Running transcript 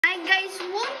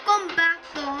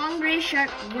Strawberry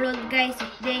Shark World, guys.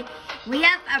 Today we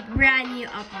have a brand new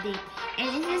update,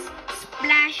 and this is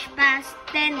Splash Pass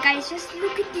 10, guys. Just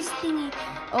look at this thingy.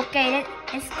 Okay,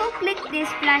 let's go click this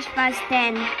Splash Pass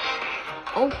 10.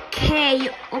 Okay,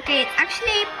 it's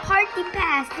actually a party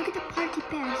pass. Look at the party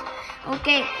pass.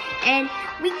 Okay, and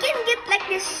we can get like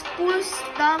this cool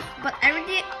stuff, but I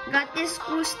already got this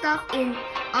cool stuff in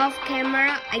off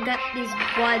camera. I got this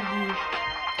body.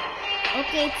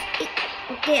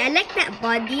 Okay, I like that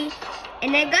body,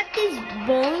 and I got this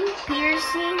bone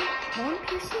piercing. Bone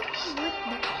piercing? What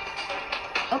the?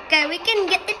 Okay, we can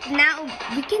get it now.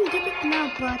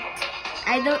 But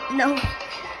I don't know.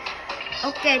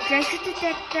 Okay, treasure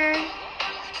detector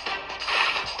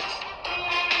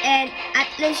and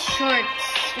Atlas shorts.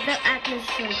 We got Atlas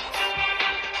shorts.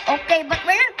 Okay, but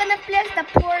we're not gonna play as the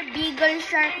poor beagle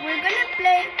shark. We're gonna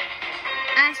play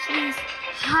as this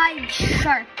Heidi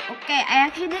shark. Okay, I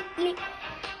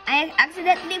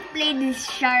accidentally played this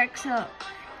shark. So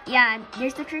yeah,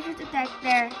 there's the treasure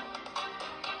detector.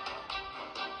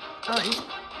 Oh,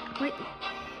 wait,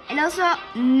 and also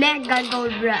Mega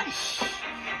Gold Rush.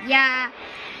 Yeah,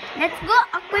 let's go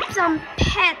equip some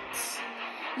pets.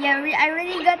 Yeah, I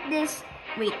already got this.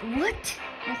 Wait, what?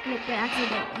 I clicked it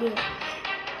accidentally.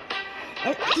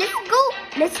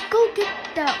 Let's go get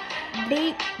the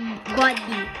big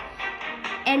body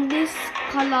and this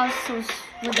Colossus.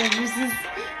 Whatever this is.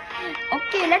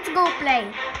 Okay, let's go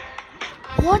play.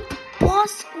 What?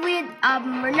 Boss squid?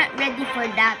 We're not ready for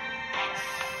that.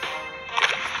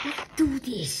 Let's do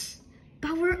this.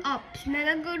 Power ups,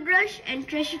 Mega Gold Rush, and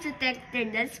treasure detector.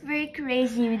 That's very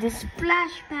crazy with the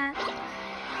splash pad.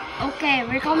 Okay,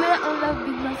 we're coming out of the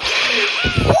big boss.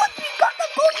 What? We got the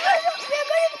gold rush! We are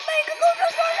going to Mega Gold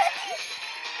Rush already!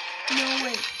 No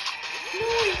way.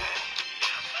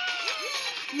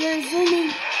 We are zooming.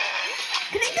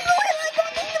 Can I take the blue whale? I'm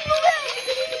gonna take the blue whale!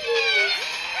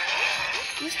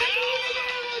 We're starting with the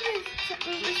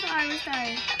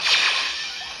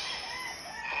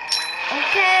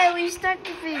Okay, we start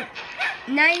to fit.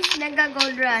 Nice Mega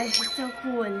Gold Rush. It's so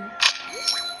cool.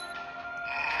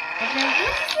 Okay,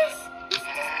 what is this? Is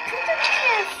this treasure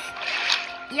chest?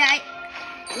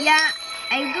 Yeah,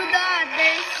 I do the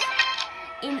others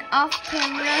in off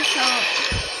camera, so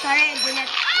sorry I did not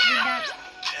do that.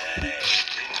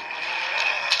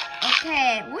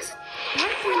 Okay, what's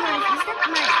that noise? Is that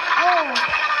my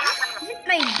is it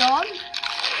my dog?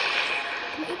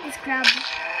 Can I eat this crab?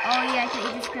 Oh yeah, I can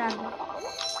eat this crab.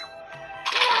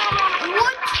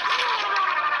 What?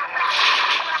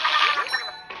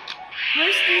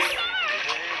 Where's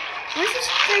this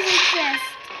treasure chest?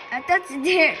 I thought it's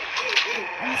there.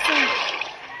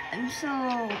 I'm so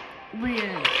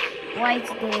weird. Why it's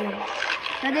there?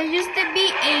 So there used to be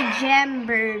a gem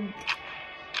bird.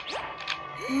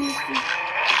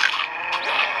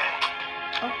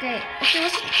 Okay, what's the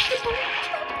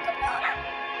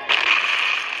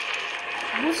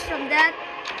boost from that?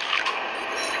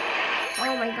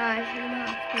 Oh my gosh, you know.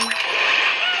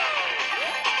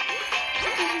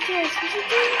 What's the chest?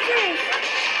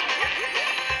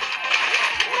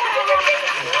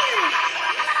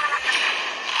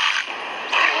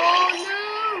 Oh no!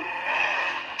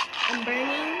 I'm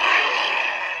burning.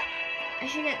 I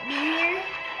shouldn't be here.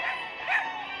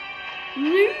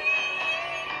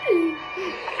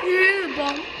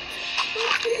 Bomb.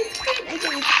 I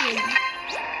think it's good.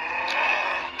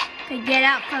 Okay, get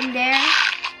out from there.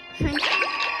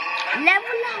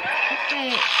 Level up. Okay.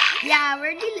 Yeah,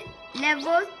 we're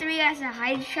level 3 as a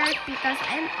Heidi shark because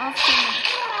I'm off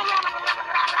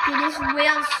to this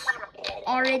whale's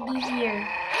already here.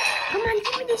 Come on,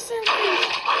 give me this selfie.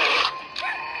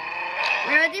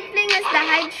 We're already playing as the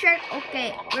Heidi shark.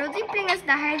 Okay, we're already playing as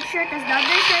the Heidi shark as the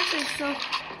other sharks are so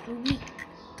weak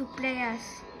to play as.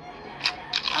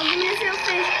 Oh, give me the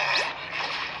selfie.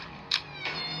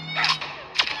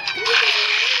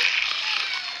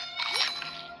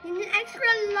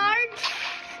 Extra large?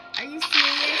 Are you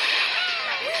serious?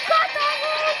 We got the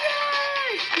gold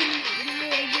rush! Give me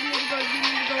the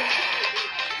gold.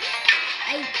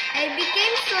 I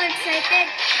became so excited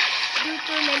due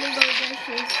to many gold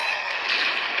rushes.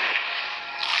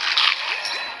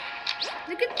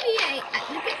 Look at me how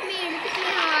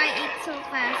I eat so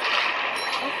fast.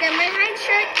 Okay, my Heidi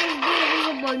shark is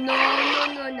invisible. No.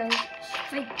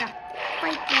 Fight that.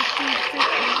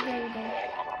 There you go.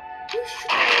 You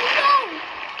should go!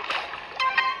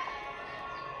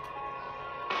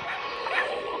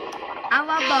 How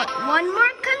about one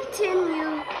more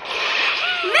continue?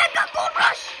 Mega Gold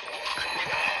Rush!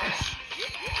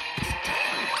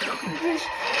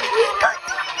 We got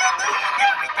to get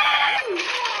everything!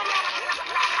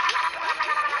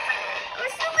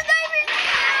 We're super diving!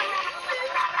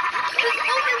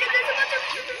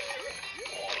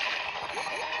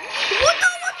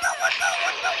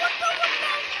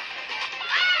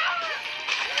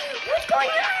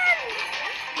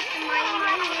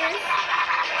 this.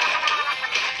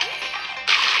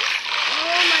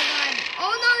 Oh my god.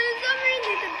 Oh no, there's submarine.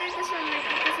 There's a submarine.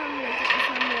 There's a submarine. There's a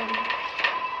submarine.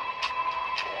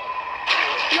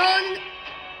 No.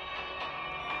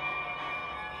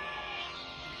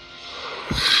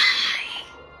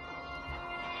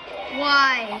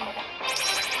 Why?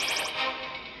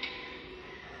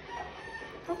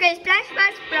 Okay, splash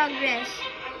pass progress.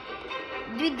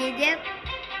 We did it.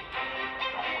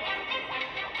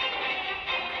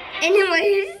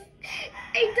 Anyways,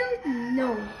 I don't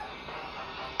know.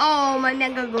 Oh, my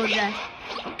mega gold rush.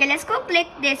 Okay, let's go click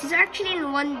this. It's actually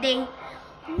in one day.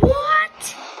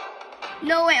 What?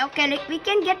 No way. Okay, like we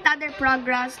can get other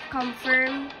progress.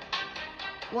 Confirm.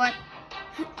 What?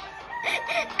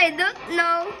 I don't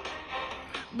know.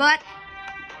 But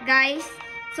guys,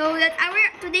 so that's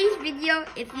our today's video.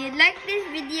 If you like this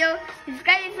video,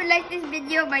 subscribe if you like this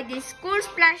video by this School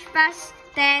Splash Pass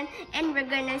 10, and we're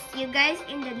gonna see you guys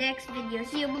in the next video.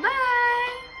 See you, bye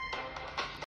bye.